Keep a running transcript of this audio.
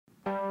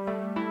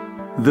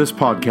This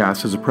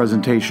podcast is a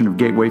presentation of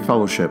Gateway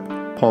Fellowship,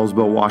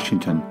 Paulsville,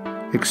 Washington.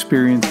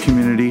 Experience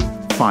community,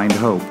 find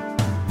hope.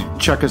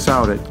 Check us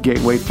out at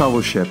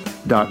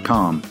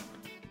gatewayfellowship.com.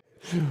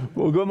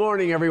 Well, good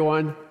morning,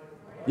 everyone.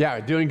 Yeah,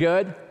 doing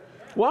good?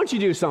 Why don't you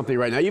do something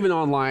right now, even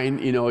online,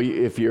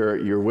 if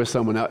you're with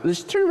someone else,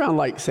 just turn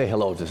around, say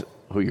hello to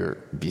who you're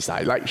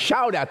beside.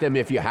 Shout at them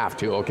if you have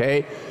to,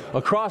 okay?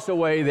 Across the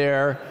way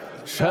there.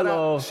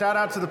 Hello. Shout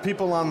out to the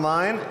people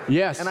online.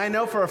 Yes. And I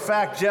know for a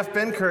fact Jeff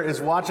Benkert is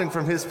watching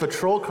from his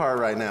patrol car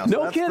right now.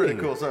 So that's kidding. Pretty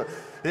cool. So,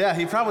 yeah,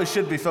 he probably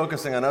should be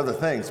focusing on other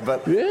things.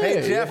 But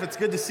hey, Jeff, It's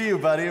good to see you,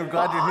 buddy. I'm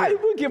glad you're here.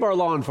 We'll give our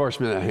law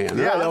enforcement a hand.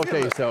 Yeah, right?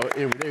 Okay, so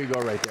there you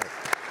go right there.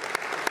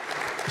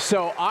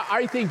 So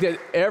I think that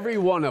every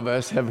one of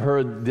us have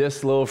heard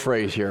this little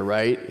phrase here,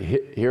 right?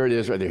 Here it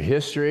is right there.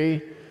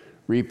 History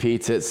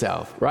repeats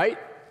itself, right?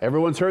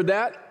 Everyone's heard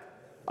that?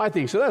 I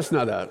think so. It's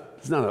not an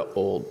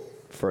old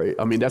phrase.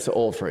 I mean, that's an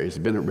old phrase.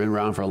 It's been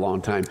around for a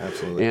long time.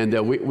 Absolutely.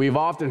 And we've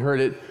often heard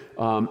it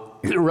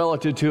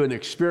relative to an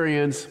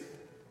experience,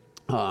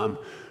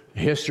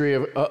 history,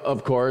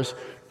 of course.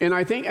 And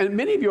I think, and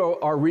many of you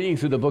are reading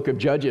through the book of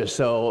Judges,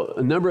 so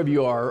a number of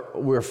you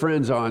we're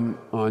friends on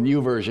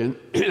YouVersion,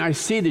 and I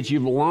see that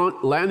you've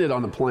landed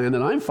on the plan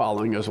that I'm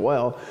following as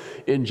well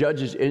in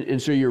Judges,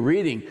 and so you're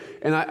reading.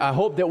 And I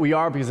hope that we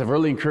are, because I've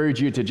really encouraged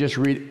you to just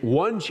read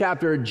one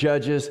chapter of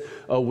Judges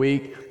a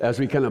week as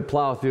we kind of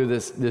plow through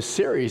this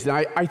series.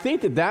 And I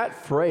think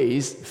that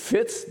phrase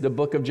fits the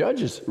book of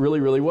Judges really,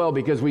 really well,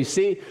 because we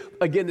see,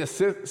 again, the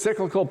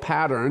cyclical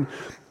pattern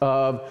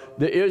of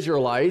the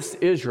Israelites,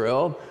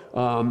 Israel,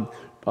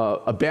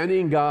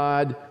 abandoning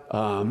God,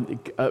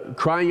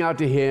 crying out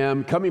to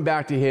Him, coming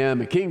back to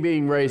Him, a king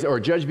being raised, or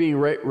a judge being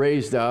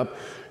raised up,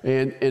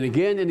 and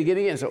again and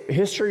again. So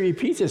history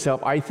repeats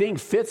itself, I think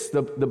fits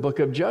the book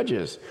of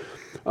Judges.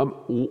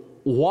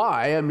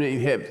 Why? I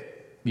mean, have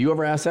you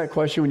ever asked that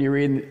question when you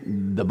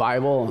read the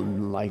Bible,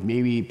 and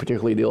maybe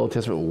particularly the Old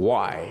Testament?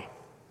 Why?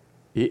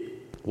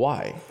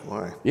 Why?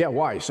 Why? Yeah,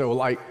 why?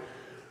 So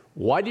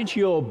why did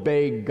you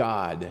obey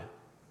God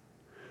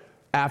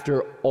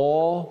after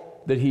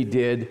all that He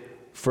did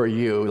for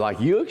you?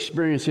 You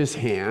experienced His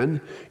hand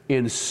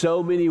in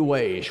so many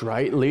ways,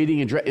 right?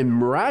 Leading in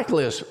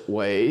miraculous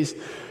ways.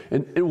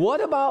 And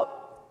what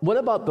about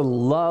the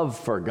love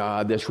for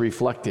God that's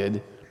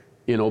reflected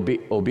in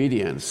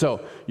obedience?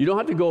 So you don't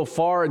have to go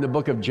far in the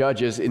book of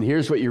Judges, and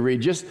here's what you read.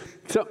 Just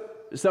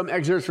some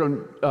excerpts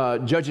from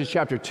Judges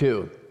chapter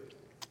 2,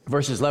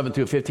 verses 11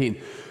 through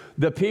 15.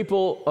 The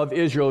people of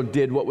Israel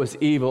did what was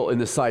evil in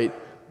the sight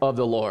of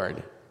the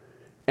Lord,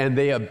 and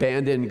they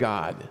abandoned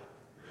God.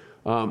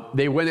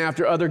 They went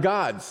after other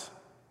gods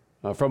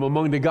from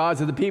among the gods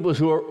of the peoples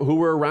who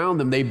were around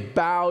them. They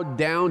bowed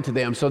down to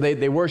them, so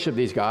they worshiped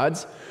these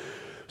gods.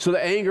 So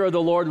the anger of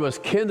the Lord was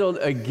kindled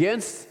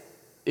against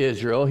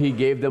Israel. He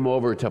gave them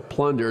over to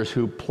plunderers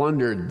who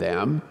plundered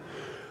them.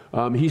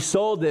 He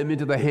sold them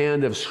into the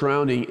hand of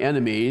surrounding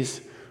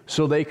enemies,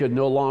 so they could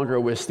no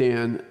longer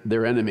withstand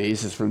their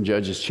enemies. It's from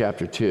Judges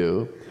chapter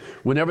 2.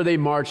 Whenever they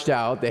marched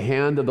out, the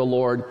hand of the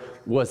Lord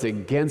was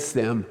against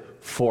them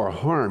for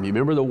harm. You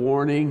remember the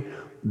warning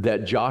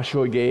that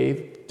Joshua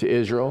gave to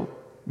Israel?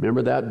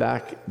 Remember that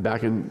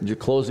back in the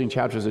closing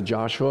chapters of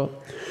Joshua?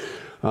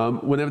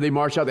 Whenever they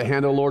marched out, the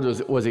hand of the Lord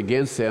was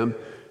against them.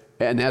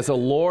 And as the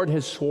Lord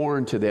has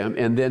sworn to them,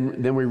 and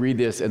then we read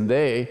this, and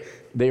they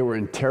were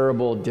in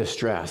terrible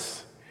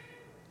distress.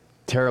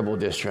 Terrible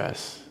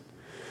distress.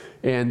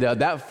 And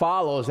that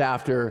follows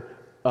after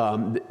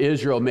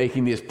Israel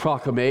making this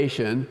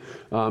proclamation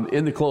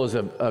in the close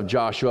of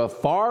Joshua.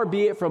 Far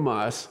be it from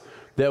us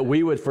that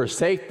we would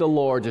forsake the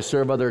Lord to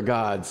serve other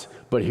gods,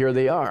 but here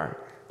they are.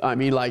 I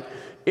mean,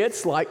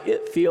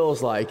 it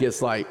feels like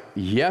it's like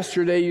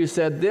yesterday you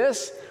said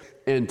this,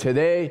 and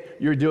today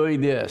you're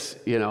doing this,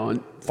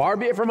 and far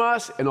be it from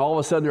us, and all of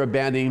a sudden they're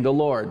abandoning the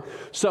Lord.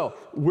 So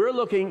we're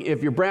looking,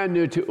 if you're brand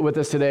new with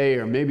us today,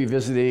 or maybe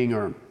visiting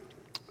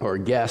or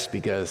guests,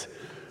 because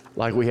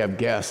we have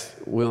guests,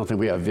 we don't think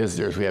we have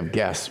visitors, we have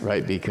guests,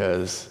 right?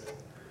 Because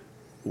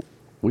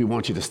we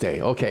want you to stay.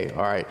 Okay,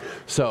 all right.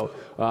 So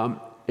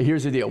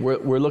here's the deal.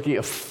 We're looking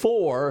at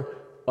 4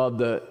 of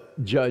the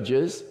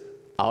judges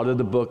out of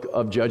the book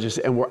of Judges,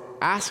 and we're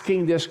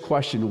asking this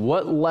question: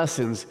 what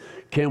lessons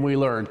can we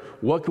learn?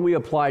 What can we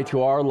apply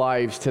to our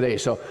lives today?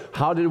 So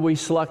how did we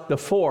select the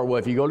 4? Well,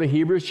 if you go to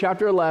Hebrews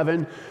chapter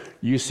 11,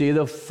 you see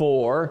the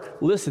 4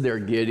 listed there: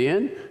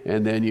 Gideon,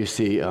 and then you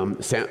see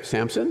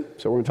Samson.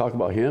 So we're going to talk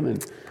about him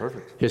and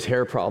his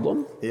hair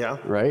problem. Yeah.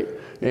 Right.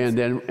 And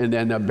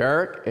then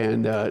Barak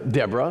and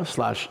Deborah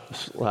slash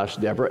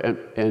Deborah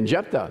and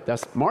Jephthah.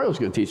 That's Mario's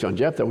going to teach on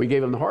Jephthah. We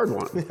gave him the hard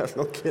one. Yeah,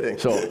 no kidding.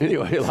 So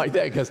anyway, like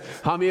that, because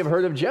how many have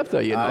heard of Jephthah?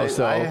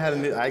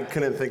 I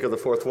couldn't think of the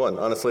 4th one.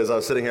 Honestly, as I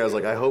was sitting here, I was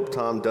like, I hope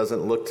Tom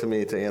doesn't look to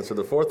me to answer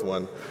the 4th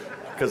one,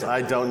 because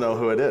I don't know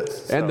who it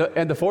is. So.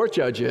 And the 4th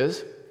judge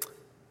is.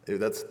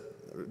 That's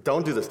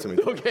Don't do this to me.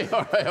 Okay,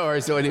 all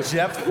right. So anyway,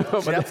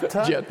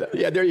 Jephthah?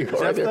 Yeah, there you go.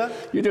 Right there.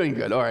 Jephthah? You're doing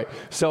good. All right.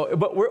 So,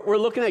 but we're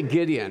looking at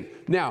Gideon.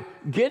 Now,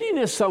 Gideon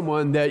is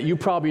someone that you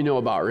probably know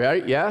about,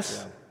 right?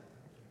 Yes?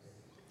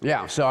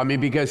 Yeah. So, I mean,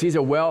 because he's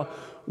a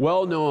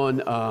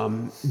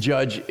well-known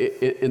judge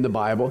in the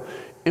Bible.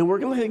 And we're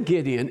going to look at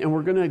Gideon, and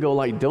we're going to go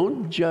like,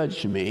 don't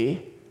judge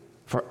me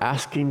for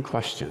asking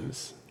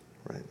questions.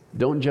 Right.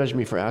 Don't judge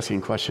me for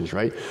asking questions,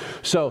 right?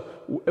 So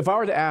if I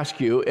were to ask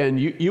you, and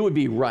you would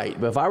be right,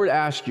 but if I were to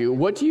ask you,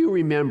 what do you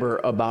remember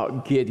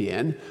about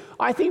Gideon?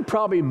 I think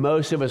probably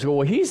most of us go,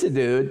 well, he's the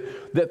dude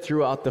that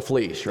threw out the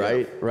fleece,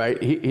 right? Yeah.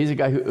 Right? He's a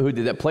guy who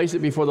did that, placed it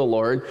before the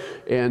Lord,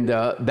 and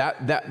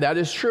that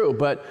is true.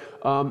 But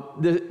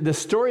the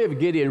story of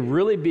Gideon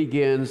really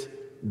begins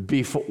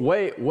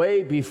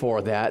way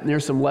before that, and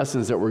there's some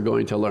lessons that we're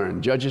going to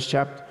learn. Judges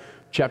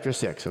chapter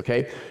 6,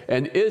 okay?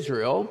 And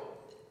Israel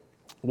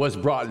was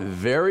brought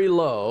very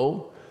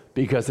low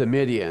because of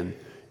Midian,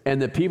 and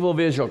the people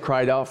of Israel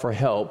cried out for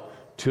help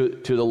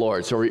to the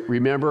Lord. So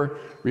remember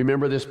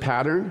this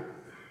pattern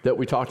that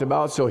we talked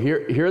about? So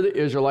here are the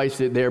Israelites,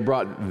 they're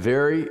brought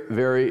very,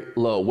 very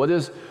low. What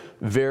does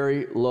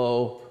very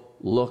low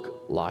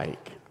look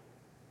like?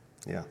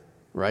 Yeah.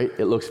 Right?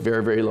 It looks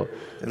very, very low.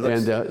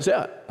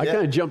 I kind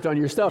of jumped on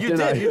your stuff,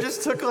 didn't I? You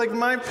just took like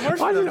my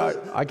portion.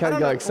 I kind of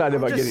got excited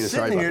about getting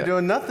started. Sitting here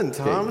doing nothing,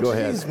 Tom. Okay, go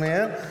ahead. Jeez,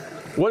 man.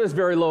 What does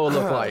very low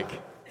look like?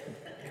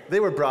 They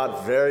were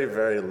brought very,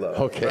 very low.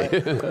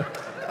 Okay. Right?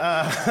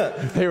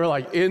 They were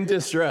like in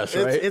distress,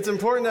 right? It's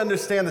important to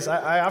understand this.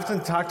 I often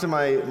talk to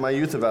my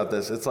youth about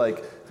this. It's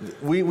like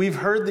we've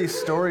heard these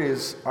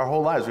stories our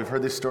whole lives. We've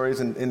heard these stories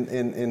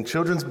in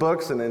children's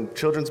books and in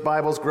children's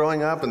Bibles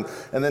growing up. And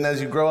then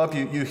as you grow up,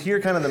 you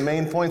hear kind of the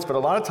main points. But a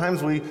lot of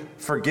times we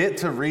forget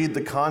to read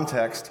the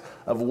context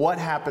of what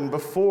happened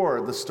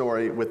before the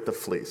story with the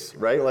fleece,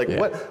 right? Like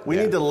we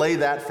need to lay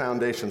that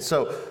foundation.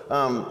 So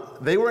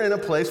they were in a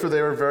place where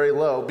they were very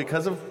low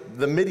because of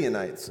the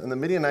Midianites. And the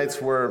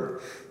Midianites were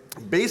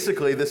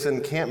basically this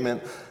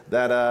encampment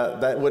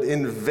that would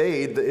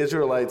invade the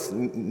Israelites'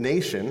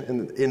 nation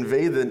and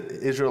invade the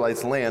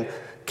Israelites' land,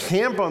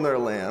 camp on their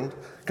land,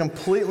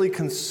 completely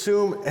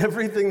consume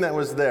everything that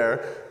was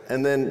there,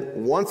 and then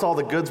once all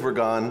the goods were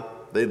gone,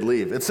 they'd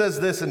leave. It says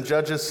this in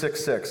Judges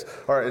 6:6,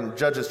 or in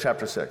Judges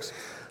chapter 6.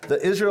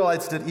 The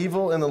Israelites did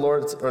evil in the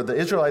Lord's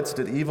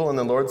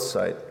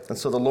sight, and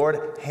so the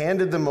Lord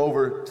handed them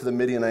over to the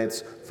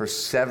Midianites for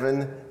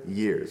 7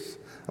 years.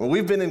 I mean,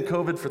 we've been in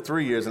COVID for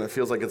 3 years, and it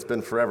feels like it's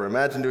been forever.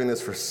 Imagine doing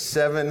this for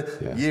 7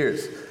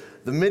 years.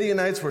 The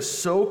Midianites were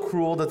so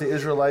cruel that the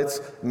Israelites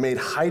made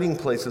hiding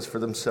places for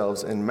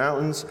themselves in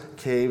mountains,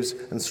 caves,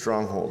 and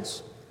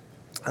strongholds.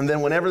 And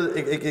then whenever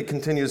it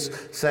continues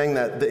saying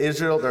that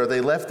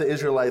they left the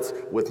Israelites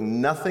with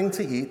nothing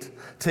to eat,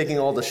 taking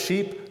all the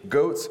sheep,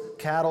 goats,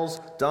 cattle,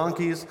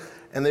 donkeys,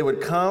 and they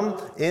would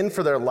come in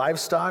for their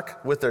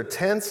livestock with their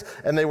tents,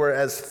 and they were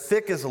as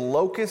thick as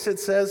locusts, it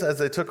says, as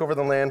they took over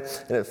the land,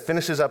 and it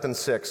finishes up in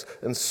 6.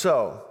 And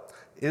so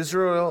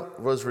Israel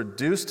was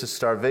reduced to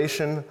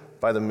starvation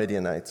by the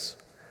Midianites.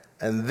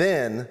 And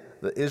then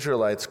the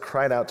Israelites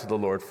cried out to the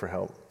Lord for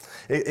help.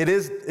 It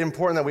is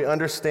important that we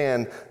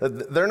understand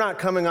that they're not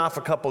coming off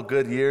a couple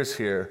good years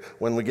here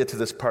when we get to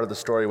this part of the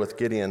story with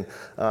Gideon.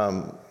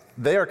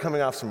 They are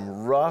coming off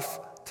some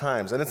rough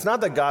times. And it's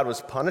not that God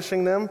was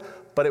punishing them,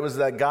 but it was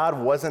that God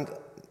wasn't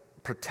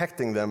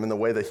protecting them in the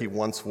way that he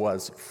once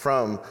was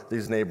from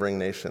these neighboring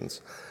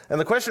nations. And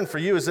the question for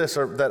you is this,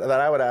 or that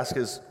I would ask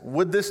is,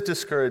 would this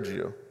discourage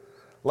you?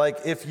 Like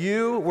if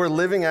you were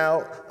living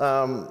out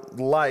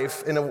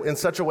life in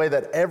such a way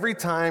that every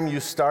time you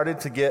started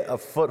to get a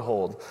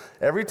foothold,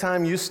 every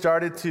time you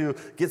started to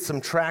get some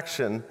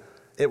traction,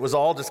 it was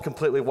all just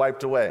completely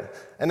wiped away.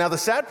 And now the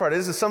sad part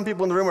is some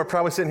people in the room are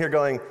probably sitting here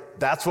going,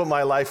 that's what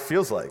my life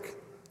feels like.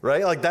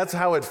 Right? Like that's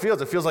how it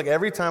feels. It feels like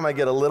every time I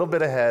get a little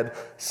bit ahead,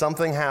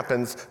 something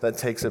happens that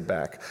takes it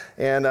back.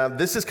 And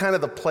this is kind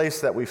of the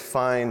place that we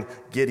find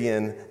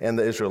Gideon and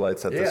the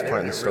Israelites at this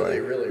point in the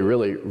story.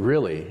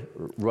 Really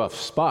rough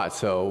spot.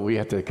 So we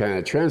have to kind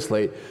of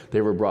translate.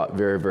 They were brought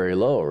very, very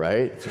low,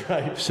 right? That's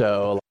right.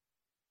 So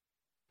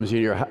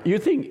you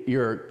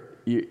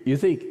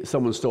think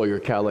someone stole your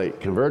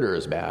catalytic converter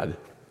is bad.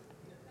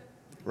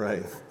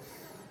 Right.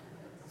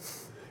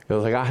 It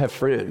was like, I have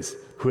friends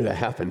who that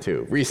happened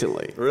to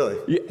recently. Really?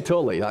 Yeah,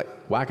 totally. Like,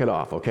 whack it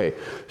off. Okay.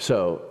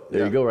 So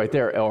there you go right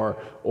there.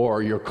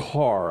 Or your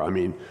car. I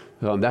mean,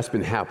 that's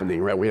been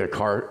happening, right? We had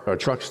a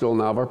truck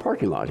stolen out of our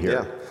parking lot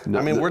here.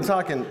 Yeah. We're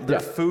talking their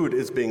food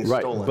is being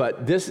stolen. Right.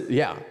 But this,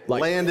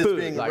 like land food,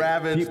 is being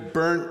ravaged,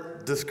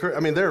 burnt,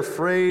 they're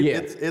afraid. Yeah.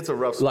 It's a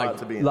rough spot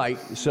to be in.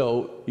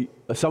 So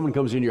someone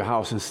comes in your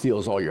house and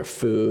steals all your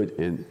food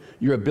and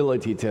your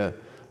ability to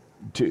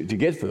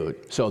get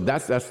food. So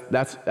that's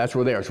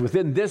where they are. So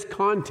within this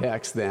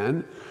context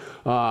then,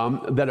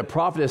 that a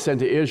prophet is sent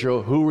to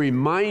Israel who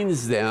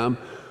reminds them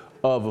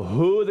of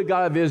who the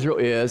God of Israel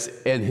is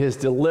and his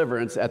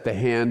deliverance at the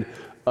hand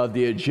of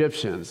the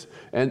Egyptians.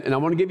 And I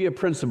want to give you a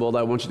principle that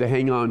I want you to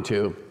hang on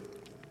to.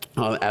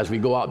 as we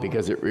go out,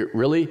 because it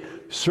really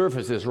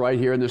surfaces right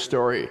here in the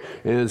story.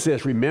 And it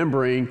says,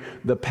 remembering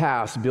the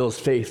past builds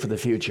faith for the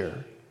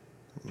future.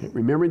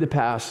 Remembering the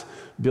past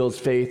builds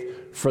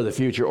faith for the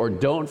future, or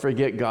don't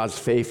forget God's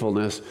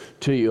faithfulness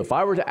to you. If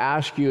I were to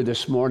ask you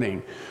this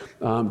morning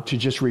to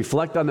just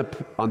reflect on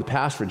the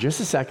past for just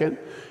a second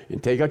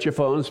and take out your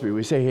phones,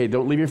 we say, hey,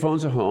 don't leave your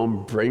phones at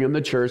home, bring them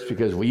to church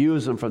because we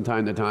use them from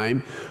time to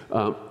time,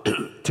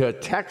 to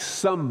text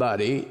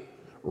somebody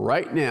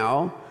right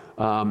now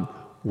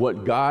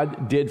what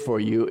God did for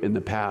you in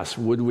the past,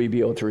 would we be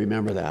able to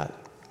remember that?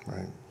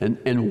 Right.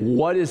 And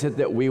what is it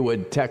that we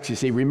would text? You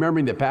see,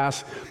 remembering the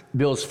past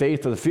builds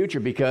faith for the future,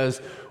 because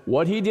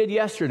what he did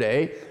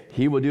yesterday,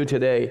 he will do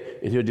today,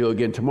 and he'll do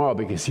again tomorrow,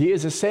 because he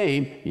is the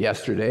same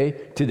yesterday,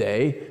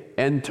 today,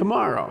 and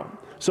tomorrow.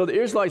 So the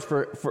Israelites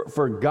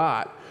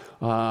forgot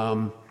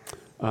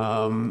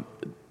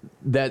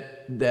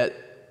that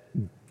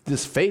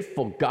this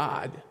faithful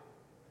God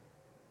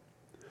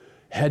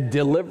had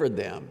delivered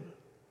them,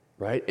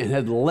 right, and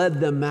had led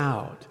them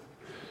out.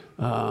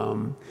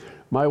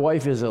 My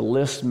wife is a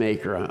list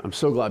maker. I'm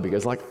so glad,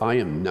 because I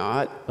am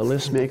not a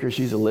list maker.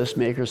 She's a list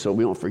maker, so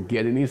we don't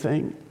forget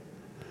anything.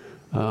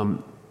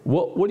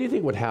 What do you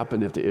think would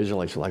happen if the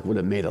Israelites would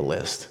have made a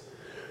list,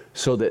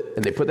 and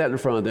they put that in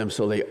front of them,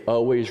 so they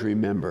always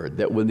remembered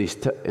that when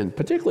and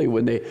particularly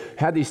when they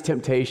had these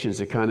temptations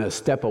to kind of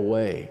step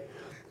away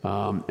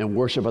and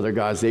worship other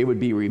gods, they would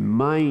be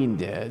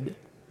reminded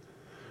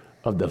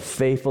of the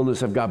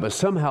faithfulness of God. But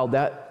somehow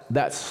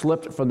that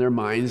slipped from their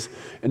minds,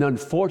 and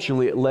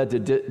unfortunately it led to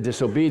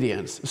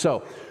disobedience.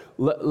 So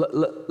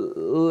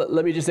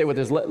let me just say what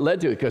this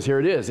led to, because here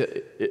it is.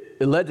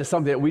 It led to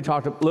something that we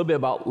talked a little bit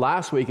about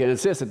last week, and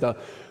it's this, that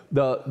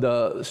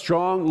the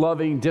strong,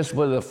 loving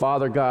discipline of the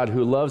Father God,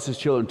 who loves his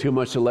children too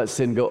much to let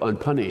sin go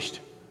unpunished.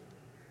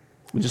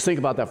 Just think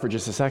about that for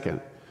just a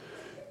second.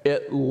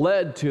 It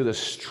led to the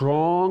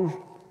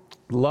strong,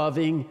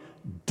 loving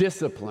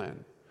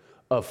discipline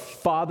of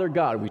Father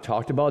God. We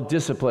talked about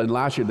discipline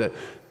last year,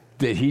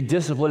 that he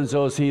disciplines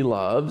those he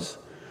loves,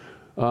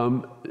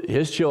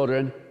 his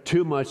children,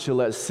 too much to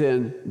let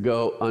sin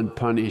go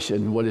unpunished.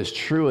 And what is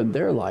true in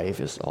their life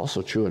is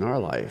also true in our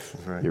life.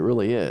 Right. It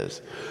really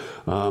is.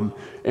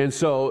 And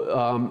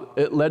so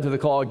it led to the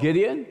call of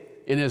Gideon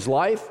in his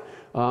life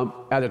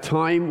at a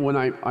time when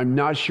I'm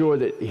not sure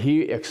that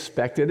he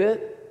expected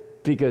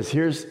it, because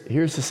here's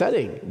the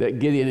setting that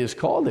Gideon is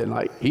called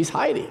in. He's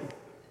hiding.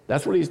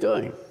 That's what he's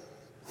doing.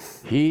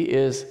 He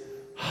is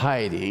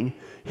hiding.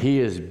 He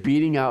is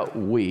beating out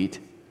wheat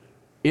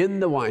in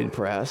the wine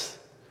press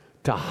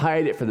to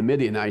hide it from the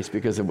Midianites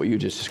because of what you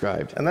just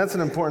described. And that's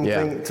an important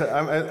thing.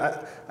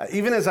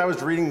 Even as I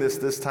was reading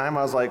this time,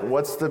 I was like,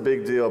 what's the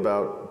big deal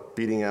about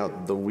beating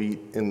out the wheat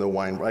in the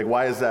wine?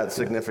 Why is that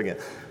significant?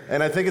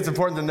 And I think it's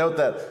important to note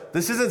that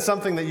this isn't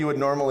something that you would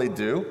normally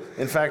do.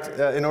 In fact,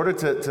 in order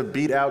to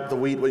beat out the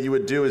wheat, what you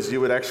would do is you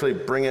would actually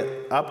bring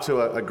it up to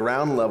a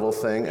ground level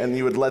thing, and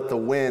you would let the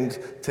wind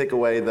take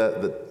away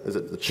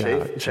the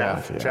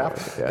chaff?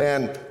 Yeah.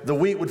 And the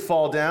wheat would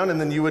fall down,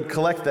 and then you would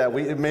collect that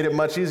wheat. It made it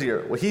much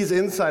easier. Well, he's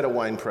inside a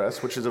wine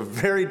press, which is a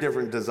very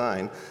different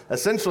design.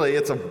 Essentially,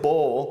 it's a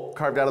bowl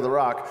carved out of the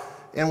rock.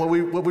 And what we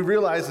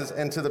realize is,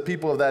 and to the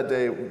people of that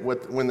day,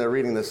 when they're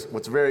reading this,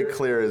 what's very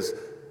clear is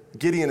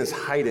Gideon is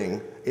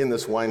hiding in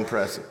this wine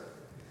press,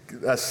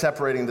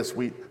 separating this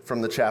wheat from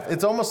the chaff.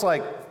 It's almost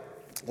like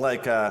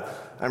I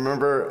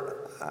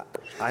remember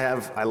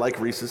I like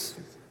Reese's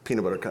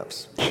peanut butter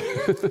cups,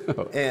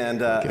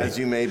 and as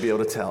you may be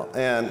able to tell,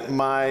 and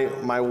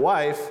my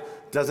wife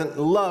doesn't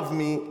love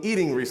me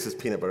eating Reese's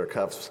peanut butter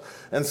cups,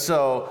 and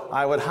so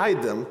I would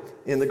hide them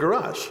in the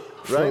garage,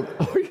 right?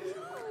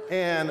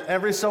 And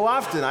every so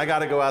often, I got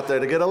to go out there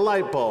to get a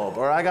light bulb,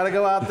 or I got to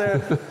go out there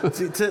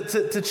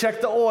to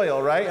check the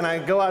oil, right? And I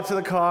go out to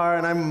the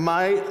car,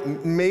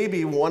 and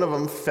maybe one of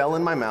them fell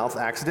in my mouth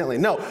accidentally.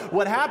 No,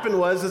 what happened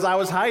was I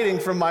was hiding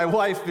from my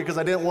wife because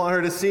I didn't want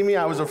her to see me.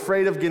 I was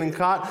afraid of getting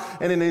caught.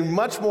 And in a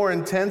much more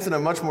intense and a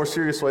much more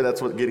serious way,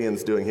 that's what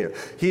Gideon's doing here.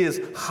 He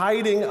is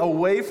hiding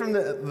away from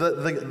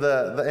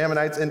the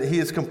Ammonites, and he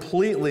is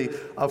completely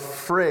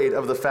afraid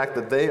of the fact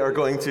that they are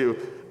going to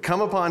come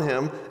upon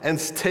him and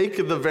take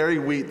the very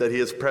wheat that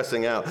he is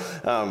pressing out.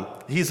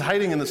 He's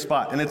hiding in the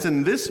spot. And it's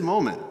in this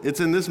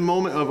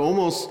moment of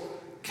almost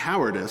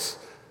cowardice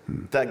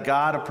that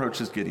God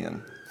approaches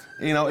Gideon.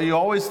 You know, you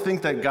always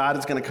think that God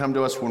is going to come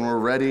to us when we're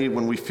ready,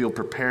 when we feel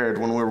prepared,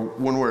 when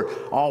we're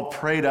all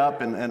prayed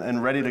up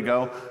and ready to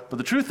go. But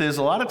the truth is,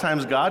 a lot of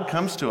times God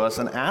comes to us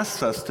and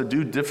asks us to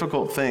do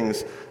difficult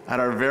things at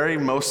our very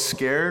most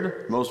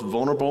scared, most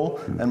vulnerable,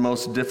 and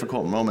most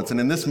difficult moments. And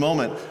in this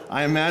moment,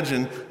 I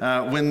imagine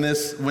in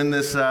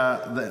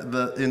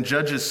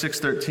Judges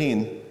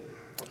 6:13,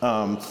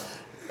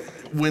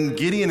 when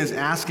Gideon is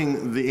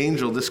asking the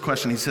angel this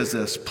question, he says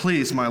this: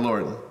 "Please, my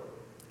Lord,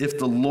 if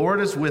the Lord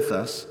is with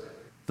us,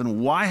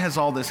 then why has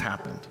all this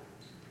happened?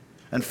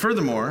 And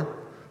furthermore,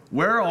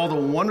 where are all the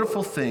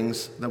wonderful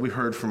things that we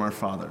heard from our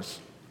fathers?"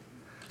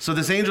 So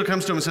this angel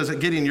comes to him and says,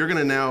 Gideon,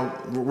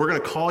 we're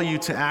going to call you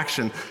to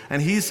action. And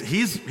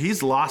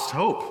he's lost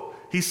hope.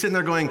 He's sitting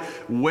there going,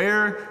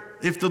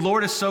 if the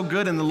Lord is so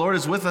good and the Lord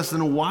is with us,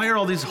 then why are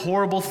all these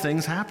horrible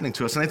things happening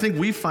to us? And I think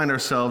we find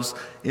ourselves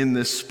in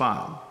this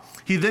spot.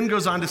 He then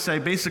goes on to say,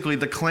 basically,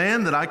 the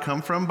clan that I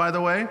come from, by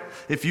the way,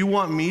 if you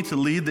want me to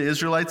lead the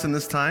Israelites in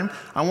this time,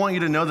 I want you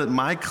to know that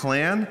my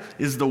clan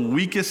is the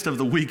weakest of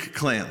the weak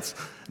clans.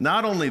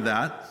 Not only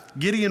that,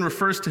 Gideon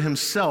refers to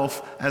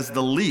himself as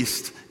the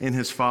least in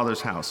his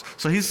father's house.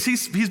 So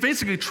he's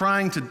basically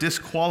trying to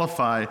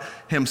disqualify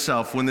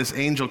himself when this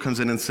angel comes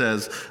in and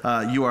says,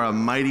 you are a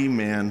mighty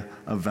man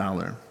of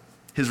valor.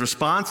 His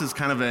response is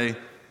kind of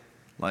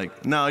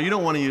no, you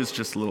don't want to use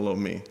just little old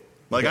me.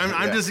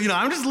 I'm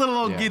just little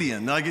old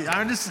Gideon.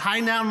 I'm just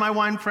hiding out in my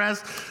wine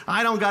press.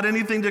 I don't got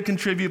anything to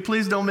contribute.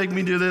 Please don't make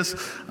me do this.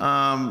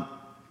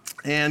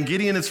 And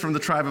Gideon is from the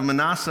tribe of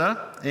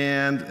Manasseh,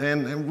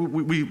 and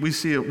we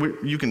see it.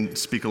 You can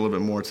speak a little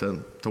bit more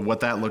to what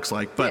that looks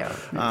like, but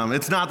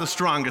it's not the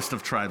strongest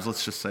of tribes.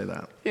 Let's just say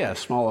that. Yeah,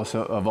 smallest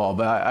of all.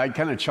 But I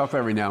kind of chuckle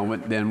every now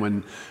and then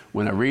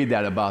when I read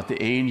that about the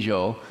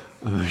angel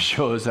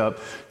shows up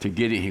to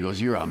Gideon. He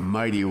goes, "You're a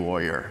mighty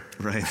warrior."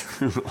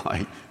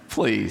 Right.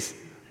 Please.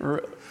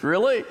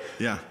 Really?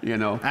 Yeah.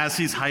 As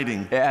he's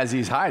hiding.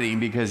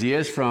 Because he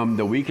is from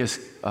the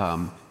weakest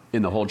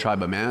in the whole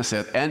tribe of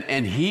Manasseh.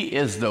 And he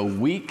is the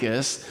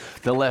weakest,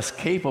 the less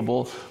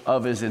capable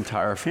of his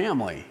entire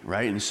family,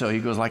 right? And so he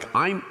goes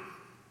I'm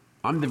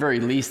the very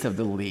least of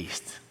the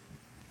least.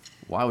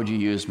 Why would you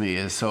use me?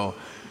 And so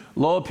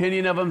low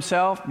opinion of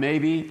himself,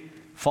 maybe.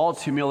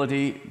 False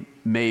humility,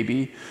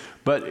 maybe.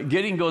 But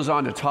Gideon goes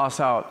on to toss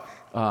out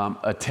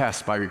a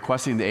test by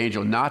requesting the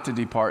angel not to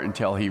depart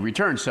until he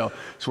returns. So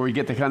we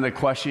get the kind of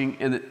questioning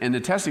and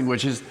the testing,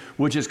 which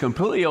is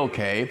completely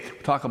okay.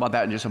 We'll talk about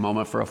that in just a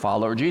moment for a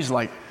follower of Jesus.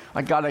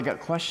 God, I got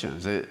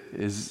questions.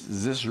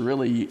 Is this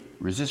really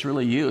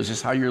you? Is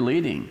this how you're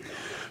leading?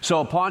 So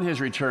upon his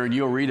return,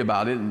 you'll read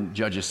about it in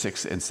Judges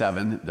 6 and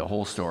 7, the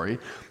whole story.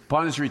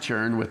 Upon his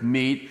return with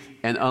meat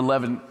and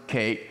unleavened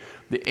cake,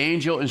 the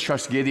angel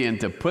instructs Gideon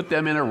to put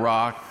them in a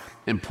rock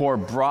and pour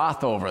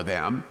broth over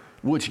them,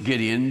 which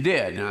Gideon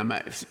did. And I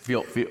might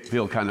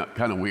feel kind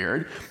of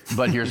weird,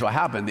 but here's what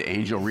happened. The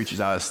angel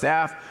reaches out his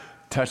staff,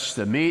 touches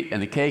the meat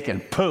and the cake,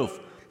 and poof,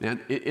 and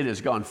it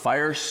is gone.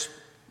 Fire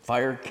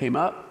came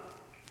up,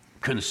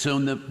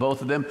 consumed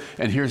both of them.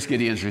 And here's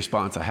Gideon's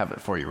response. I have it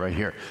for you right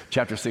here.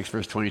 Chapter 6,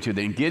 verse 22.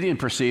 Then Gideon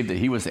perceived that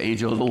he was the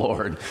angel of the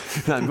Lord.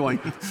 And I'm going,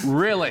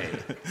 really?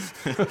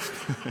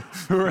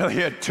 Really?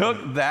 It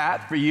took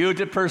that for you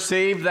to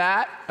perceive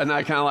that? And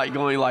I kind of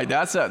going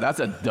that's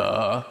a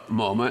duh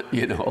moment,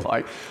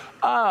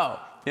 oh,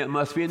 it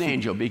must be an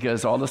angel,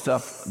 because all the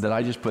stuff that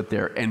I just put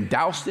there and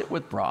doused it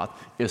with broth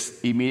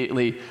is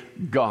immediately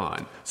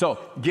gone. So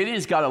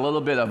Gideon's got a little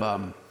bit of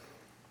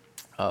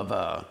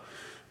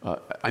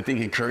I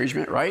think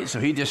encouragement, right? So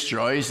he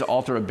destroys the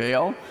altar of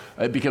Baal.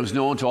 It becomes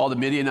known to all the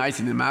Midianites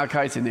and the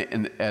Amalekites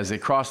and as they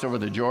crossed over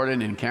the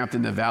Jordan and camped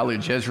in the valley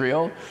of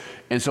Jezreel.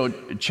 And so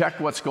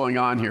check what's going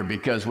on here,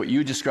 because what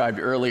you described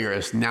earlier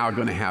is now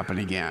going to happen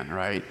again,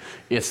 right?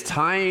 It's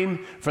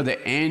time for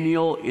the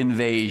annual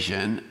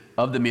invasion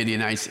of the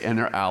Midianites and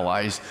their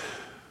allies.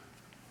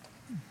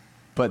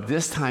 But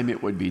this time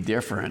it would be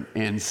different.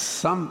 And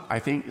I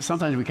think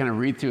sometimes we kind of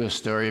read through a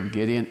story of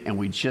Gideon and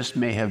we just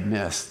may have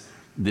missed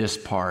this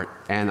part,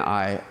 and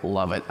I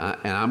love it.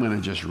 And I'm going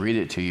to just read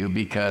it to you,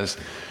 because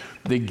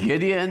the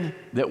Gideon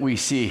that we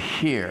see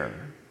here,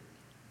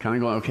 kind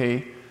of going,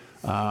 okay,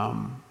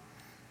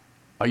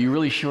 are you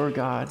really sure,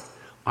 God?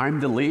 I'm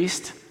the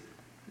least,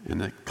 and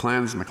my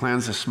clan's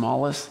the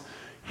smallest.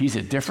 He's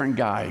a different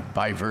guy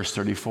by verse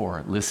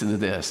 34. Listen to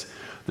this.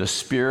 The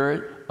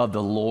Spirit of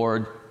the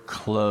Lord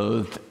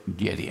clothed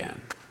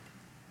Gideon,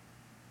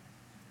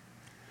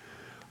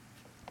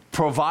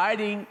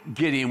 providing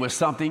Gideon with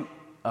something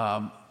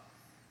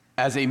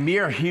as a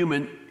mere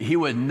human he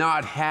would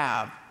not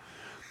have.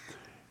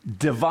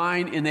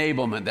 Divine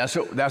enablement. That's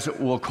what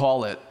we'll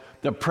call it.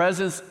 The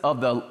presence of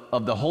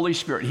the Holy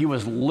Spirit. He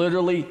was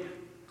literally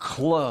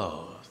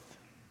clothed.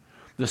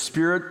 The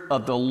Spirit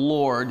of the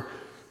Lord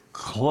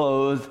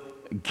clothed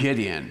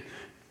Gideon.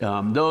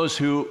 Those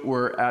who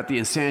were at the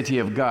Insanity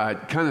of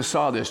God kind of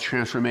saw this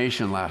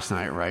transformation last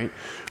night, right?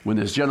 When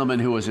this gentleman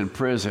who was in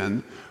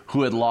prison,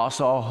 who had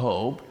lost all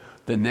hope,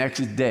 the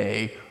next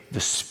day,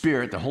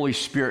 the Holy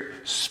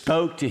Spirit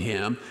spoke to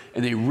him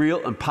in a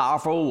real and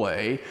powerful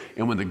way.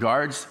 And when the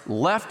guards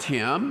left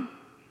him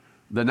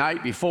the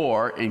night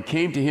before and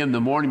came to him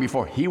the morning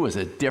before, he was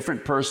a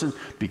different person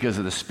because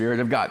of the Spirit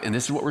of God. And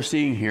this is what we're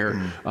seeing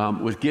here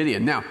with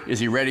Gideon. Now, is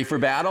he ready for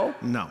battle?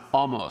 No.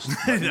 Almost,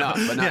 but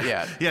not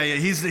yet. Yeah.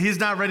 He's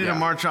not ready to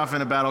march off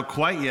in a battle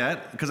quite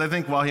yet, because I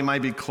think while he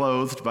might be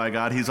clothed by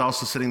God, he's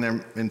also sitting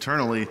there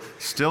internally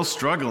still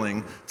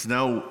struggling to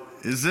know,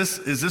 is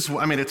this,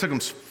 I mean, it took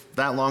him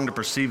that long to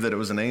perceive that it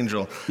was an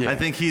angel. Yeah. I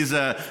think he's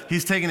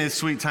taking his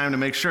sweet time to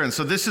make sure. And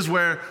so this is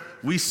where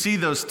we see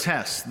those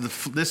tests.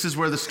 This is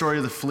where the story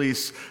of the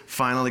fleece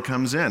finally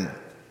comes in.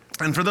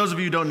 And for those of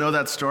you who don't know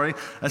that story,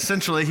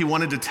 essentially he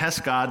wanted to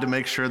test God to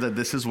make sure that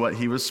this is what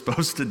he was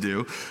supposed to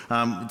do,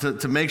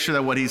 to make sure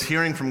that what he's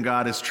hearing from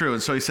God is true.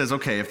 And so he says,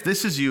 okay, if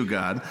this is you,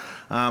 God,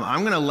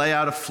 I'm going to lay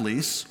out a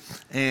fleece,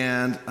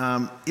 and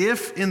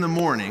if in the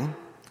morning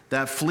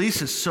that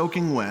fleece is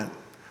soaking wet,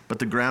 but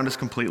the ground is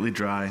completely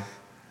dry,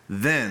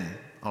 then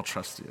I'll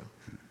trust you.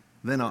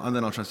 Then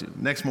I'll trust you.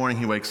 Next morning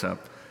he wakes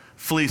up,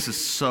 fleece is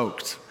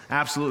soaked.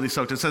 Absolutely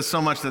soaked. It says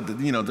so much that,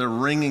 they're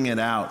wringing it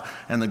out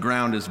and the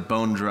ground is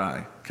bone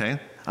dry,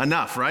 okay?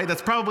 Enough, right?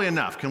 That's probably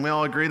enough. Can we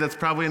all agree that's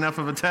probably enough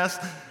of a test?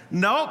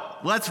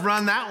 Nope, let's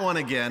run that one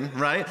again,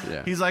 right?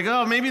 Yeah. He's like,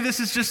 oh, maybe this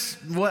is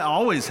just what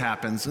always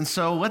happens. And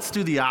so let's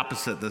do the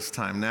opposite this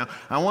time now.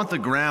 I want the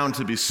ground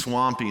to be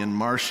swampy and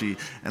marshy,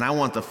 and I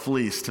want the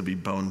fleece to be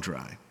bone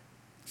dry.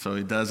 So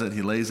he does it,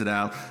 he lays it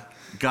out.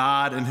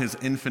 God in his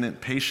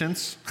infinite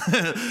patience,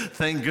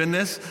 thank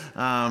goodness,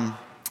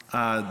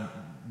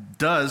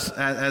 does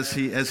as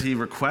he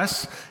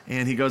requests,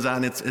 and he goes out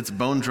and it's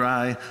bone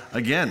dry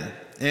again.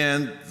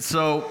 And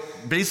so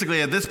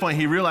basically at this point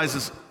he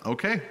realizes,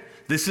 okay,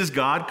 this is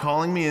God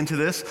calling me into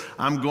this.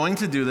 I'm going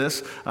to do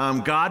this.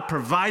 God,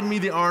 provide me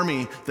the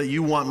army that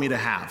you want me to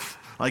have.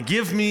 Like,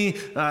 give me,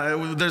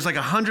 there's like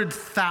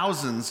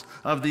 100,000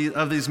 of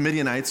these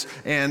Midianites,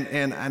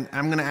 and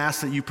I'm going to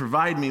ask that you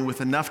provide me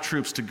with enough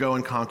troops to go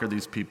and conquer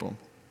these people.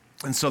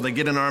 And so they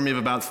get an army of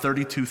about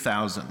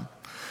 32,000.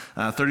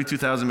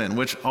 32,000 men,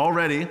 which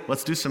already,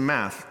 let's do some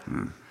math.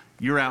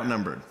 You're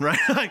outnumbered, right?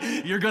 Like,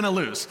 you're going to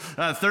lose.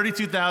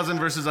 32,000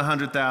 versus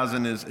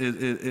 100,000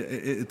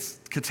 it's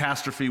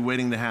catastrophe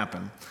waiting to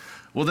happen.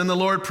 Well, then the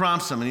Lord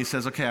prompts him, and he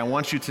says, okay, I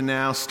want you to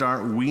now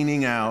start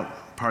weaning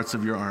out parts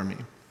of your army.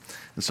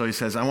 And so he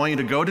says, I want you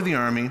to go to the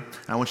army, and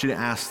I want you to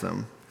ask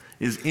them,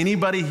 is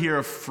anybody here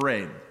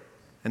afraid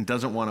and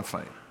doesn't want to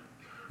fight?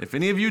 If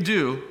any of you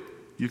do,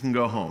 you can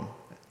go home.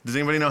 Does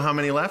anybody know how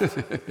many left?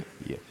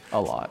 Yeah, a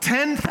lot.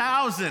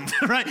 10,000,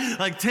 right?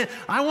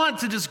 I want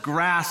to just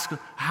grasp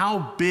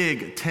how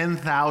big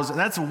 10,000,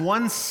 that's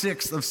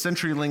 1/6 of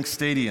CenturyLink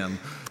Stadium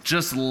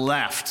just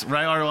left,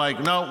 right? Or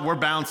like, no, we're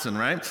bouncing,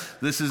 right?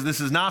 This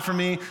is not for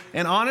me.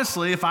 And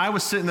honestly, if I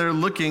was sitting there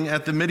looking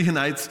at the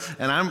Midianites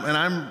and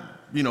I'm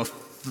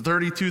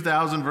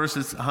 32,000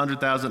 versus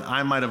 100,000,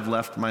 I might have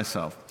left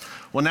myself.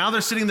 Well, now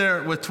they're sitting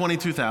there with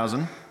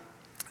 22,000.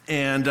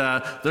 And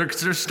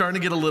they're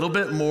starting to get a little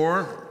bit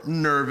more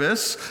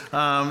nervous.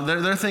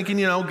 They're thinking,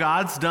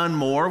 God's done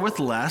more with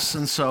less,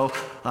 and so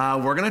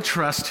we're going to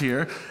trust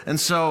here. And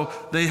so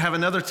they have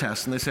another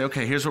test, and they say,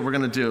 okay, here's what we're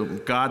going to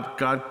do.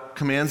 God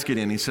commands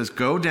Gideon. He says,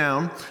 go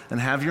down and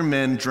have your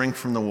men drink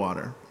from the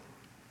water.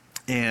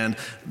 And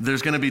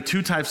there's going to be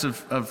two types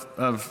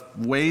of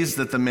ways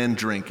that the men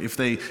drink. If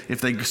they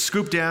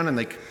scoop down and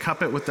they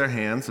cup it with their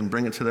hands and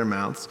bring it to their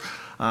mouths,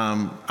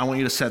 I want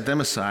you to set them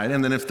aside.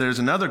 And then if there's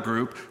another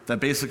group that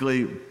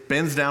basically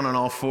bends down on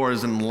all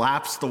fours and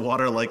laps the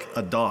water like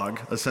a dog,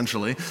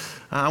 essentially,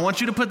 I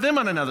want you to put them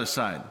on another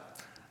side.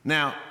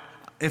 Now,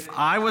 if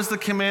I was the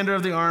commander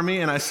of the army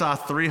and I saw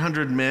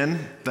 300 men,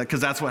 because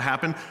that's what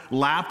happened,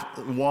 lap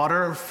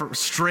water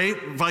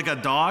straight like a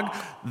dog,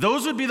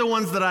 those would be the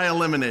ones that I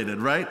eliminated,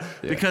 right?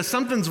 Yeah. Because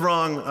something's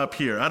wrong up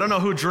here. I don't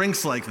know who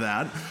drinks like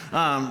that.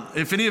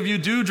 If any of you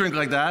do drink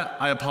like that,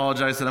 I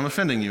apologize that I'm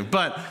offending you.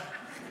 But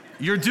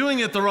you're doing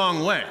it the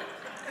wrong way.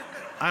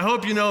 I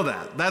hope you know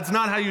that. That's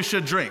not how you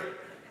should drink.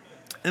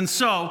 And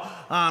so,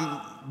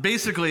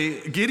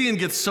 basically, Gideon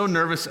gets so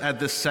nervous at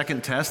this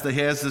second test that he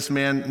has this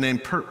man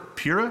named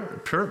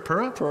Purah?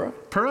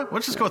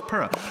 Let's just go with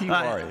Purah.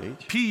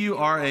 P-U-R-A-H.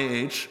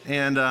 P-U-R-A-H.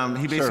 And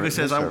he basically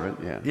says,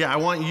 I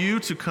want you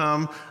to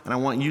come and I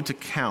want you to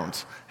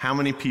count how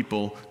many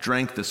people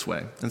drank this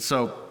way. And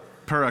so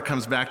Purah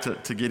comes back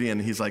to Gideon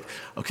and he's like,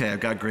 okay, I've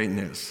got great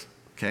news.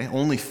 Okay,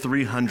 only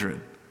 300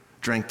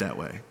 drank that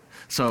way.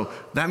 So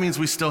that means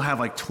we still have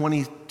like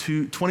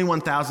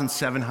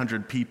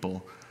 21,700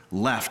 people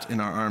left in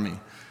our army.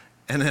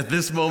 And at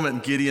this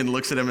moment, Gideon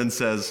looks at him and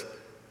says,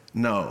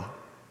 no,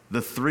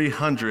 the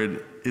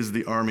 300 is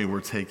the army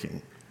we're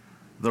taking.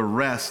 The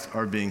rest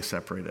are being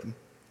separated.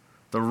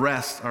 The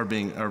rest are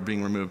being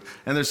removed.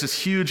 And there's this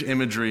huge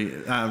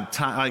imagery.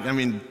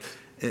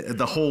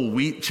 The whole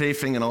wheat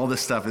chafing and all this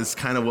stuff is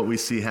kind of what we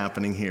see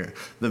happening here.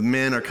 The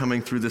men are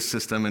coming through this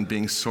system and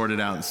being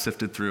sorted out and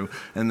sifted through,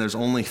 and there's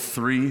only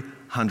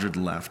 300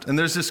 left. And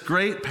there's this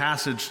great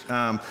passage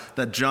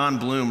that John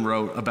Bloom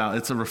wrote about.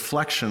 It's a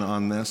reflection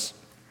on this.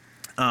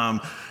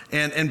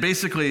 And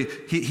basically,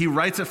 he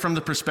writes it from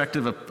the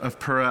perspective of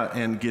Purah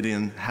and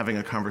Gideon having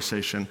a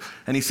conversation.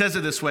 And he says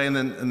it this way, and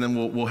then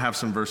we'll have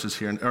some verses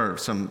here, or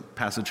some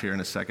passage here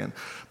in a second.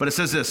 But it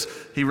says this,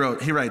 he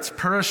writes,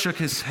 Purah shook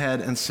his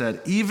head and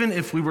said, even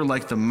if we were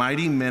like the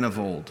mighty men of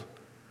old,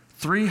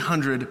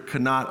 300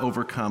 could not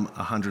overcome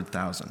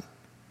 100,000.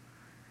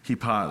 He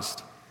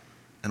paused,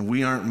 and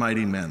we aren't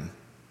mighty men.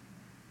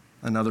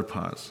 Another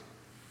pause.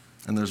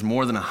 And there's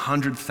more than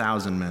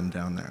 100,000 men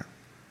down there.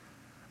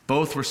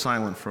 Both were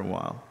silent for a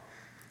while.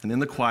 And in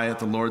the quiet,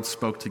 the Lord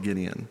spoke to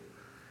Gideon.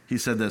 He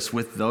said this,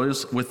 with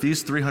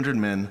these 300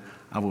 men,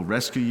 I will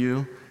rescue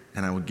you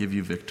and I will give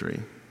you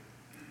victory."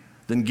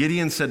 Then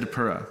Gideon said to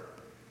Purah,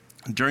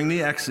 "During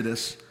the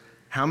Exodus,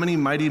 how many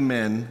mighty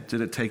men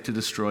did it take to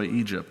destroy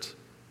Egypt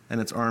and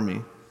its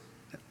army,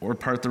 or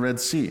part the Red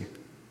Sea?"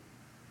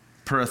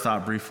 Purah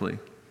thought briefly.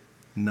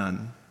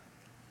 "None."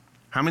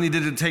 "How many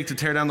did it take to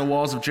tear down the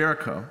walls of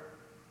Jericho?"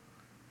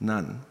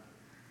 "None."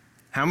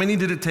 "How many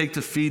did it take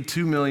to feed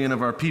 2 million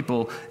of our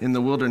people in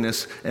the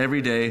wilderness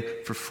every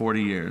day for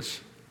 40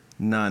 years?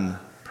 "None,"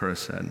 Purah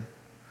said.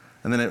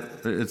 And then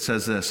it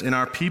says this, "In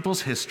our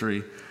people's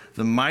history,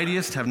 the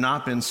mightiest have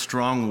not been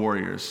strong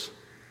warriors,"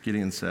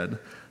 Gideon said.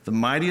 "The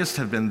mightiest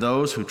have been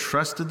those who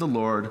trusted the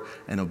Lord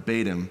and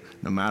obeyed him,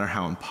 no matter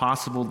how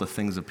impossible the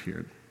things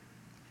appeared.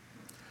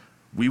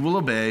 We will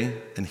obey,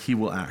 and he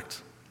will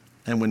act.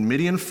 And when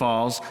Midian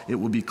falls, it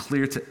will be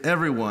clear to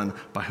everyone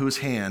by whose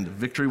hand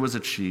victory was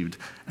achieved."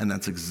 And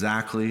that's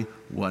exactly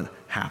what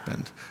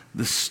happened.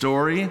 The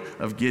story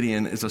of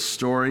Gideon is a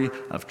story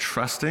of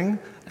trusting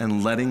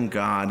and letting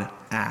God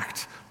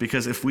act.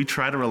 Because if we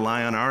try to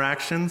rely on our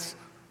actions,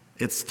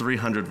 it's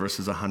 300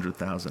 versus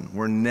 100,000.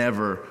 We're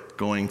never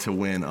going to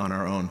win on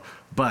our own.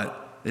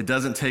 But it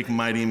doesn't take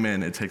mighty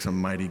men, it takes a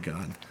mighty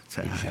God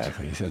to act.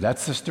 Exactly. So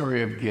that's the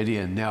story of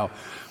Gideon. Now,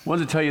 I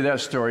wanted to tell you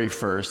that story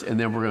first, and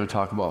then we're going to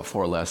talk about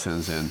 4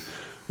 lessons. And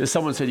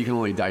someone said you can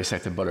only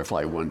dissect a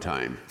butterfly one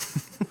time.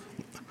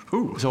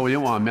 So we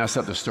didn't want to mess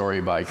up the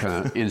story by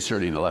kind of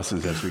inserting the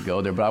lessons as we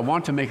go there. But I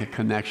want to make a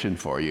connection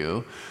for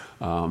you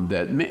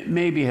that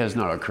maybe has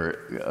not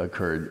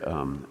occurred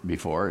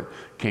before. It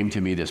came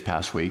to me this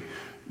past week.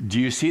 Do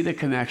you see the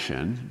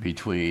connection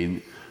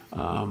between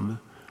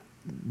the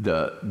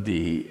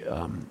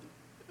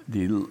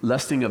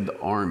lessening of the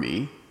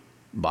army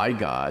by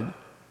God,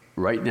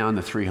 right down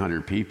to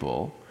 300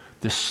 people,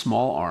 this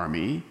small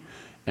army,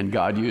 and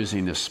God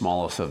using the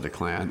smallest of the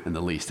clan and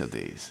the least of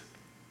these?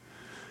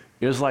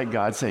 It was like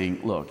God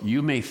saying, look,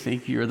 you may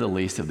think you're the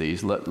least of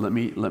these. Let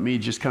me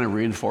just kind of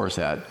reinforce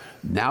that.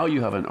 Now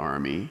you have an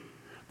army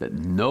that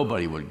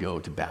nobody would go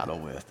to battle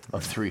with,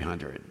 of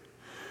 300.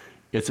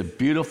 It's a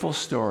beautiful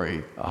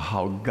story of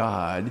how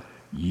God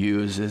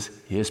uses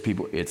his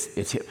people.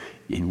 It's him.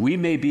 And we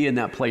may be in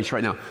that place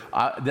right now.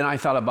 Then I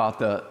thought about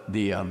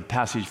the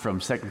passage from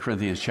 2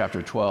 Corinthians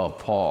chapter 12,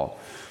 Paul.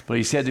 "But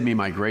he said to me,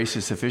 my grace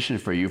is sufficient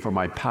for you, for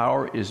my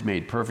power is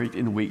made perfect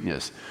in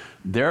weakness.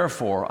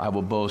 Therefore, I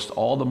will boast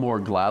all the more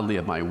gladly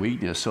of my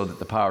weakness, so that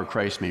the power of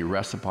Christ may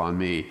rest upon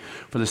me.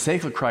 For the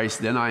sake of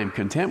Christ, then I am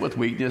content with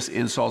weakness,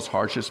 insults,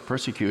 hardships,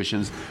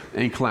 persecutions,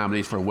 and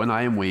calamities. For when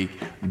I am weak,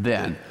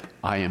 then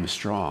I am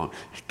strong."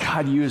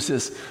 God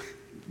uses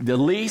the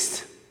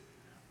least,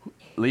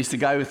 at least the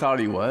guy who thought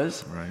he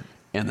was, right,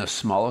 and the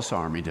smallest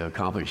army to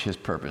accomplish his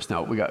purpose.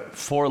 Now, we got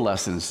 4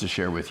 lessons to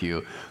share with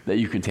you that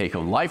you can take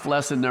home. Life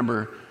lesson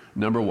number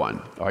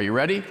 1. Are you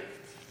ready?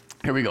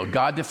 Here we go.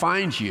 God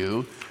defines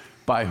you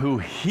by who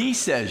he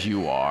says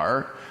you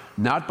are,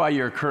 not by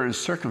your current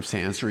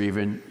circumstance or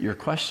even your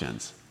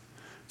questions.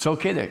 It's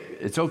okay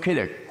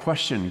to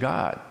question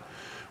God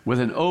with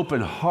an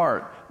open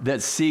heart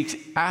that seeks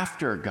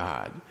after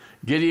God.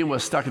 Gideon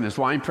was stuck in this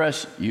wine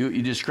press.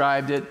 You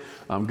described it.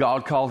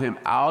 God called him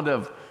out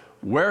of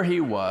where he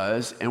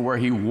was and where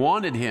he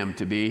wanted him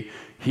to be.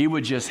 He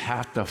would just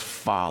have to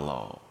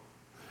follow.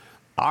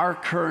 Our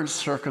current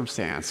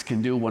circumstance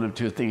can do one of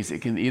 2 things.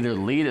 It can either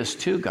lead us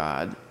to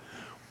God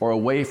or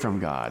away from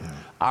God. Yeah.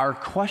 Our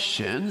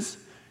questions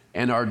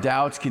and our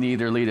doubts can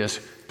either lead us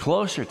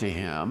closer to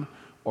him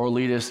or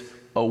lead us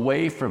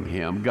away from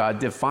him. God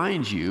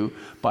defines you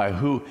by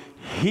who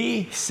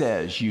he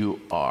says you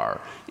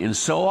are. And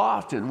so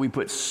often we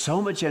put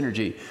so much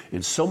energy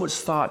and so much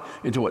thought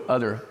into what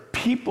other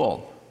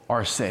people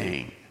are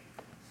saying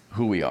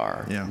who we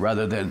are,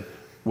 rather than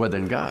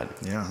within God.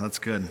 Yeah, that's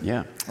good.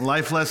 Yeah.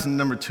 Life lesson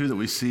number 2 that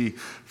we see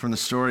from the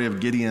story of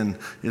Gideon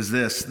is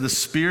this: the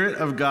Spirit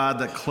of God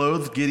that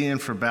clothed Gideon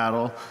for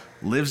battle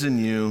lives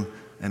in you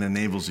and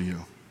enables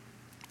you.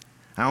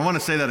 And I want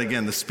to say that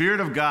again. The Spirit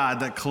of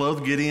God that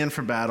clothed Gideon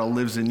for battle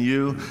lives in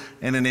you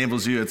and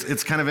enables you.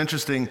 It's kind of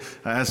interesting,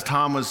 as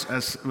Tom was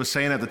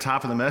saying at the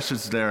top of the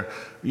message there,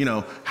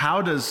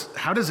 how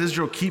does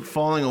Israel keep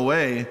falling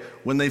away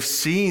when they've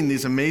seen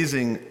these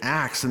amazing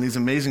acts and these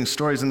amazing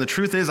stories? And the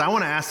truth is, I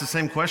want to ask the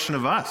same question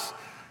of us,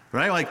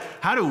 right? Like,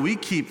 how do we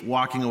keep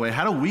walking away?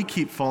 How do we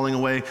keep falling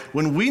away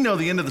when we know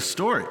the end of the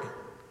story?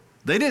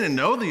 They didn't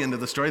know the end of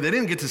the story. They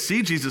didn't get to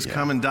see Jesus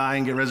come and die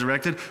and get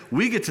resurrected.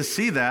 We get to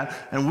see that,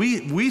 and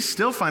we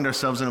still find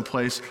ourselves in a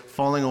place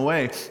falling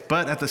away.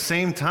 But at the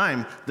same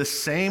time, the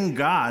same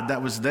God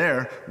that was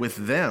there with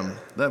them,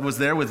 that was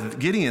there with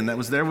Gideon, that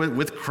was there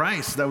with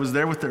Christ, that was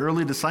there with the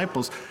early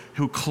disciples,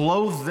 who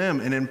clothed them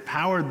and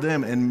empowered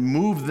them and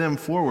moved them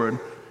forward,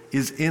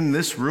 is in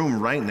this room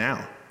right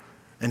now.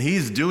 And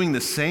he's doing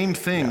the same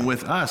thing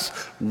with us.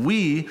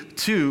 We,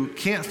 too,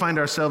 can't find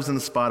ourselves in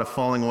the spot of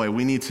falling away.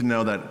 We need to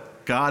know that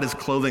God is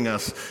clothing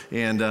us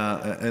and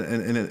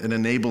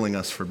enabling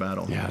us for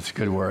battle. Yeah, it's a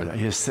good word.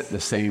 The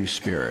same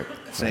Spirit.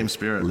 Same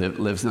Spirit.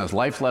 Lives in us.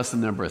 Life lesson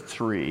number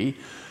 3,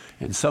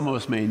 And some of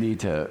us may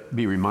need to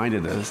be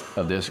reminded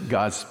of this.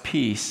 God's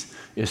peace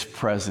is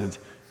present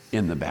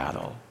in the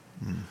battle.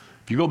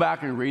 If you go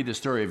back and read the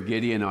story of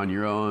Gideon on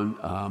your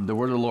own, the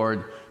word of the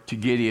Lord to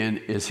Gideon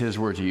is his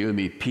word to you and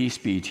me, peace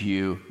be to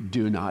you,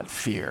 do not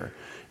fear.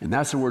 And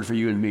that's the word for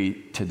you and me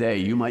today.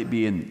 You might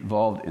be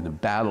involved in a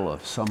battle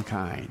of some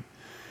kind,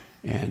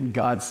 and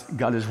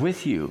God is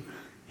with you.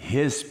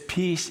 His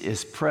peace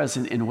is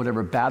present in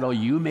whatever battle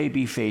you may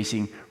be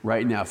facing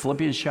right now.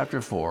 Philippians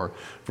chapter 4,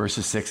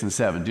 verses 6 and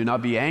 7. Do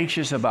not be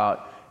anxious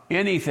about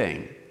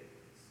anything.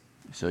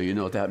 So you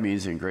know what that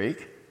means in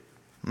Greek?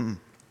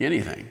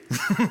 Anything.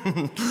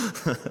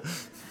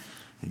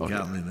 You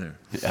got me there.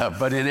 Yeah,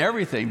 but in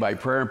everything, by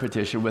prayer and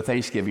petition, with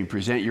thanksgiving,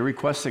 present your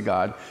requests to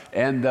God,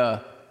 and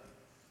the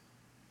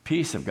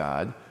peace of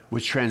God,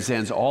 which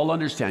transcends all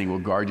understanding, will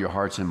guard your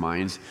hearts and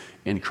minds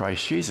in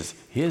Christ Jesus.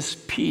 His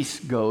peace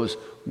goes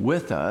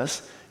with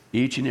us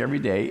each and every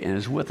day and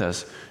is with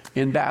us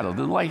in battle.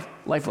 Then life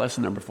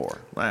lesson number 4.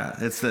 Yeah,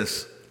 it's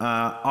this.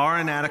 Our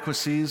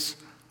inadequacies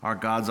are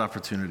God's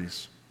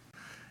opportunities.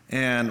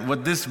 And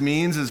what this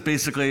means is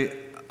basically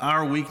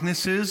our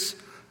weaknesses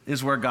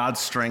is where God's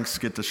strengths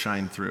get to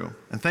shine through.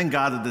 And thank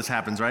God that this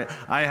happens, right?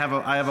 I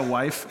have a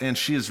wife, and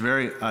she is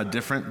very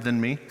different than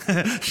me.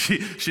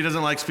 she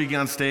doesn't like speaking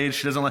on stage.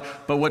 She doesn't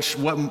like, but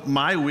what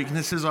my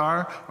weaknesses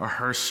are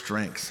her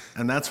strengths,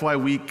 and that's why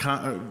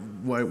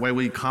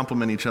we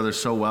complement each other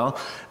so well.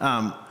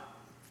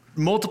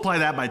 Multiply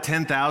that by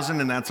 10,000,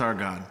 and that's our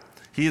God.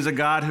 He is a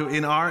God who,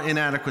 in our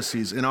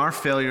inadequacies, in our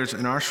failures,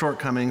 in our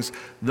shortcomings,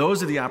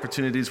 those are the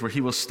opportunities where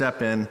He will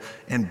step in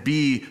and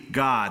be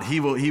God.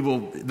 He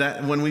will.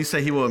 That when we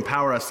say He will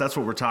empower us, that's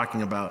what we're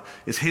talking about.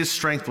 Is His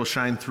strength will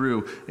shine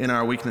through in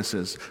our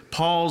weaknesses.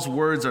 Paul's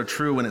words are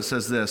true when it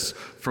says this: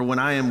 "For when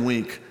I am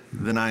weak,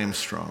 then I am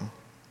strong."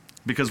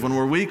 Because when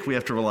we're weak, we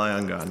have to rely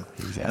on God.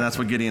 Exactly. And that's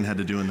what Gideon had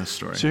to do in this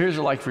story. So here's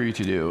what I'd like for you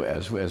to do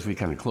as we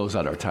kind of close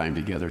out our time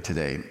together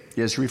today,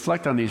 is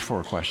reflect on these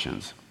 4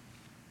 questions.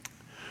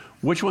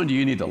 Which one do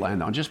you need to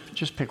land on?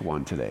 Just pick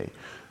one today.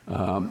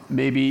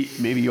 Maybe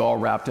you all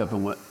wrapped up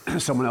in what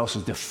someone else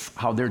is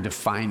how they're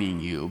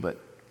defining you, but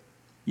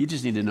you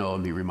just need to know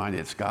and be reminded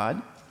it's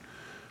God.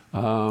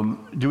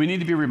 Do we need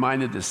to be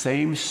reminded the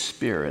same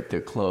Spirit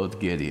that clothed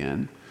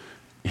Gideon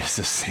is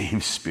the same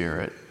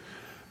Spirit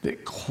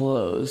that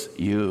clothes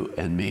you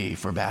and me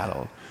for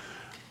battle?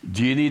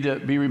 Do you need to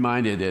be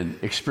reminded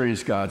and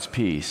experience God's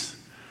peace?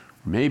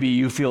 Maybe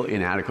you feel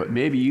inadequate.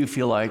 Maybe you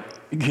feel like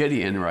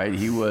Gideon, right?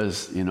 He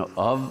was,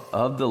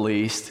 of the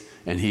least,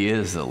 and he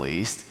is the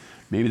least.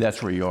 Maybe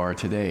that's where you are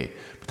today.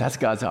 But that's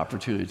God's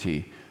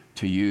opportunity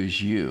to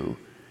use you.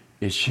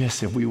 It's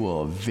just if we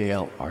will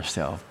avail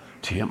ourselves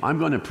to Him. I'm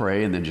going to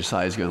pray, and then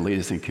Josiah's going to lead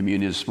us in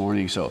communion this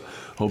morning. So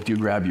hope you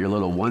grab your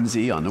little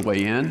onesie on the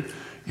way in,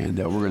 and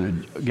we're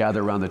going to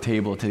gather around the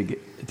table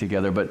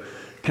together. But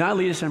can I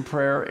lead us in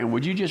prayer? And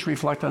would you just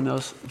reflect on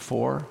those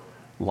 4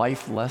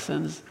 life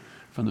lessons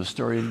from the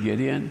story of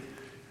Gideon?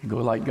 And go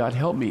like, God,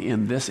 help me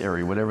in this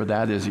area, whatever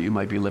that is that you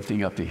might be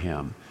lifting up to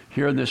Him,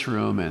 here in this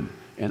room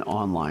and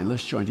online.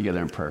 Let's join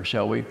together in prayer,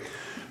 shall we?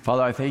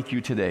 Father, I thank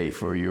you today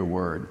for your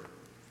word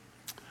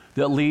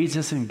that leads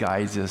us and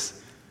guides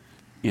us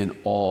in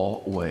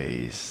all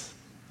ways.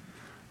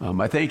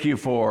 I thank you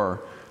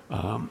for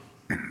the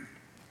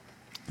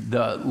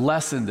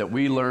lesson that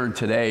we learned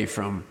today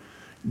from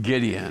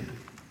Gideon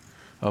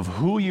of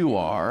who you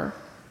are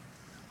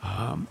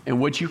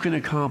and what you can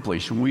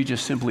accomplish when we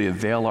just simply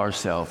avail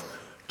ourselves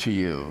to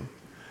you.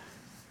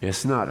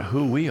 It's not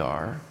who we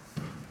are,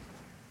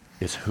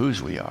 it's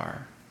whose we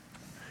are.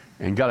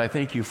 And God, I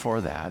thank you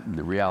for that and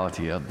the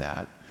reality of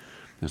that.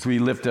 As we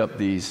lift up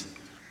these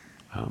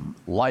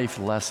life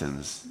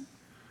lessons,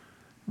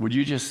 would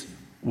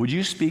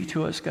you speak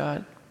to us,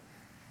 God?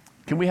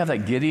 Can we have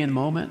that Gideon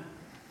moment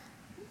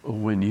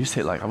when you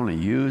say, like, I want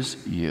to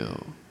use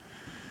you?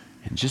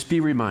 And just be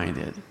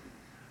reminded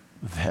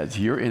that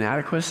your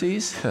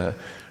inadequacies,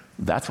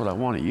 that's what I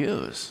want to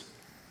use.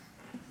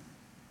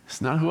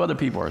 It's not who other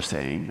people are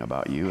saying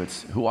about you,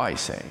 it's who I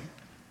say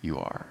you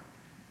are.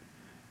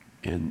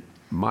 And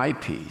my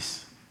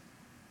peace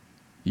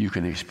you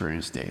can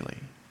experience daily.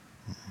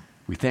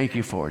 We thank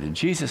you for it. In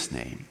Jesus'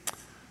 name,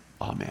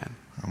 amen.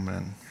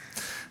 Amen.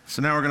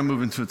 So now we're going to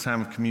move into a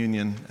time of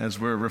communion as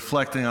we're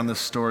reflecting on this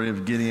story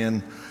of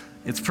Gideon.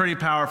 It's pretty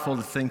powerful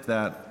to think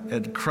that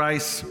at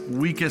Christ's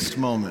weakest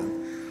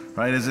moment,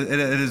 right, at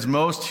his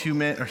most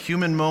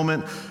human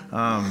moment,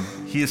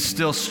 he is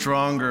still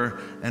stronger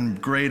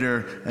and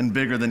greater and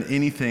bigger than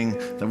anything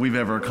that we've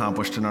ever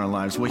accomplished in our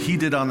lives. What he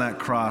did on that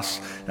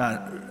cross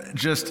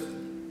just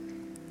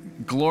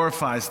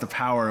glorifies the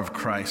power of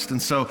Christ.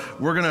 And so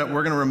we're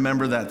gonna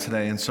remember that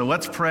today. And so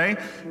let's pray,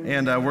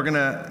 and we're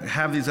gonna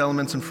have these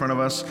elements in front of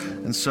us.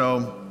 And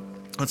so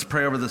let's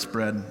pray over this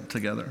bread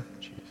together.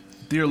 Jesus.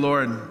 Dear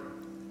Lord,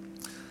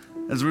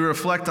 as we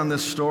reflect on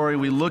this story,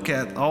 we look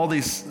at all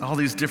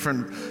these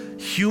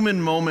different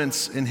human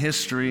moments in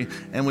history,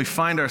 and we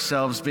find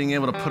ourselves being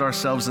able to put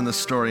ourselves in this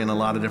story in a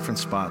lot of different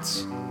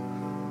spots.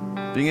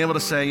 Being able to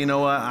say, you know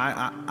what,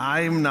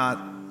 I'm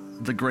not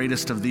the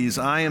greatest of these.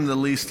 I am the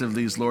least of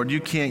these, Lord. You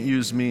can't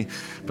use me.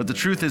 But the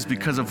truth is,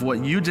 because of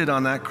what you did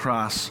on that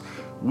cross,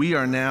 we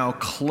are now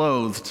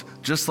clothed,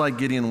 just like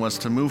Gideon was,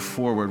 to move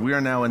forward. We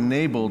are now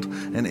enabled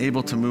and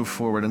able to move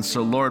forward. And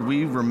so, Lord,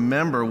 we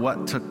remember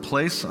what took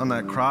place on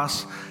that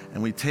cross,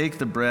 and we take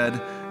the bread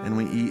and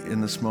we eat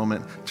in this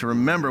moment to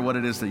remember what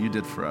it is that you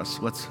did for us.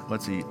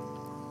 Let's eat.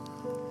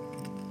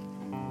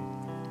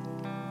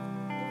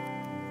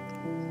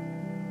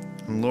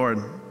 And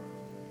Lord,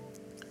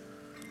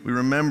 we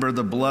remember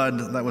the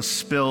blood that was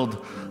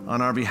spilled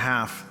on our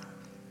behalf.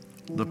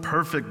 The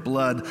perfect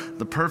blood,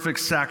 the perfect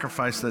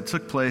sacrifice that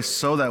took place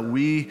so that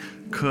we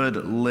could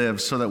live,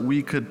 so that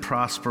we could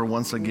prosper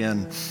once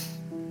again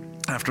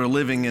after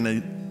living in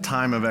a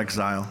time of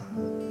exile.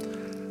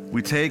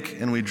 We take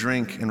and we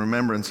drink in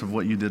remembrance of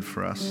what you did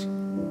for us.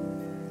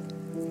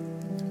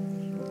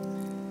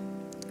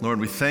 Lord,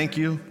 we thank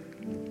you,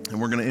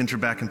 and we're going to enter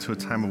back into a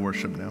time of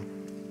worship now.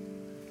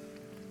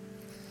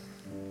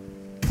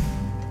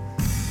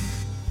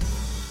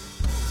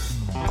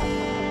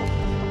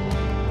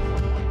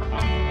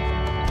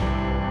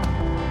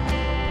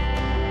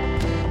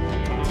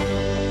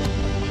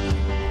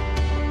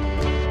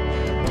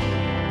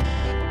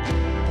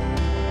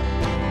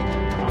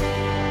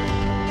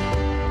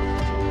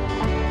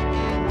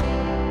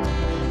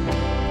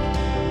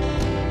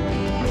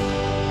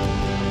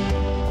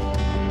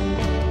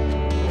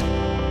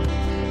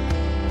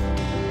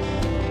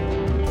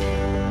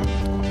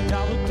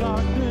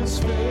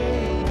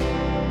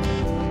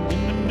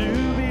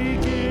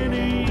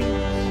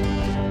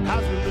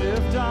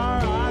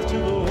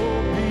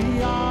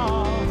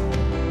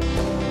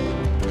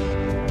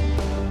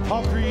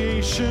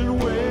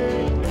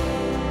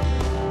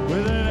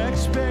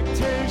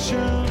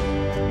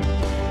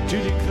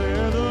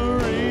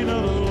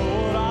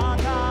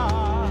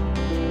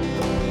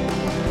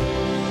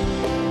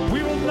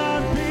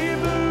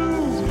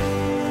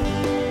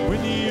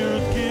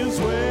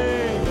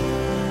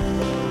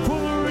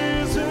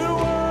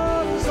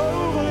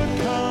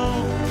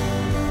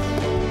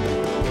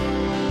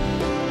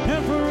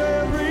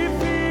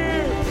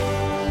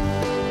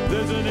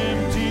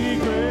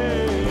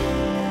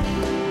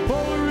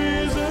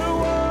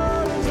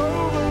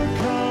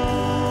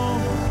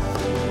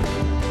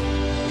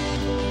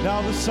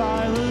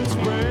 Silence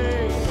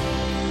break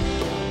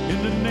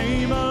in the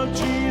name of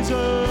Jesus.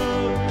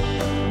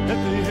 Let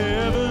the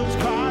heavens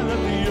cry, let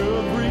the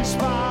earth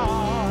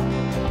respond.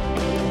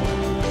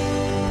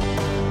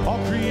 All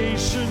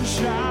creation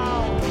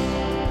shout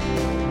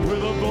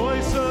with a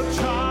voice of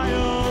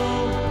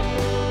triumph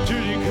to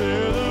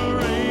declare the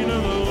reign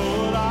of the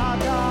Lord our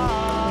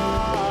God.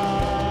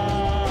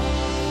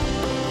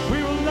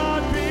 We will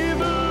not be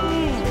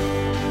moved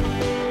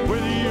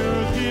when the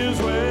earth gives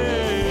way.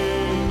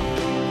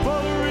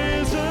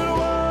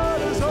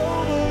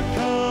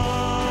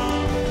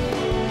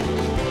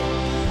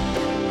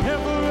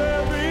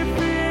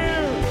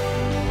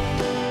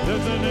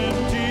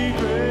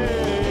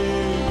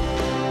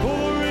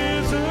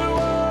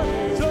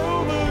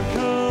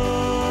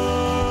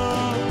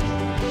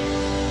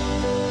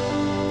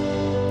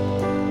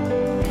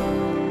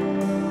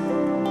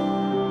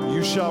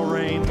 Shall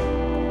reign,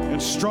 and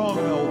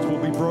strongholds will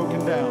be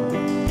broken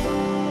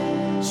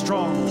down.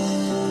 Strongholds.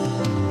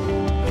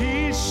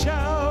 He shall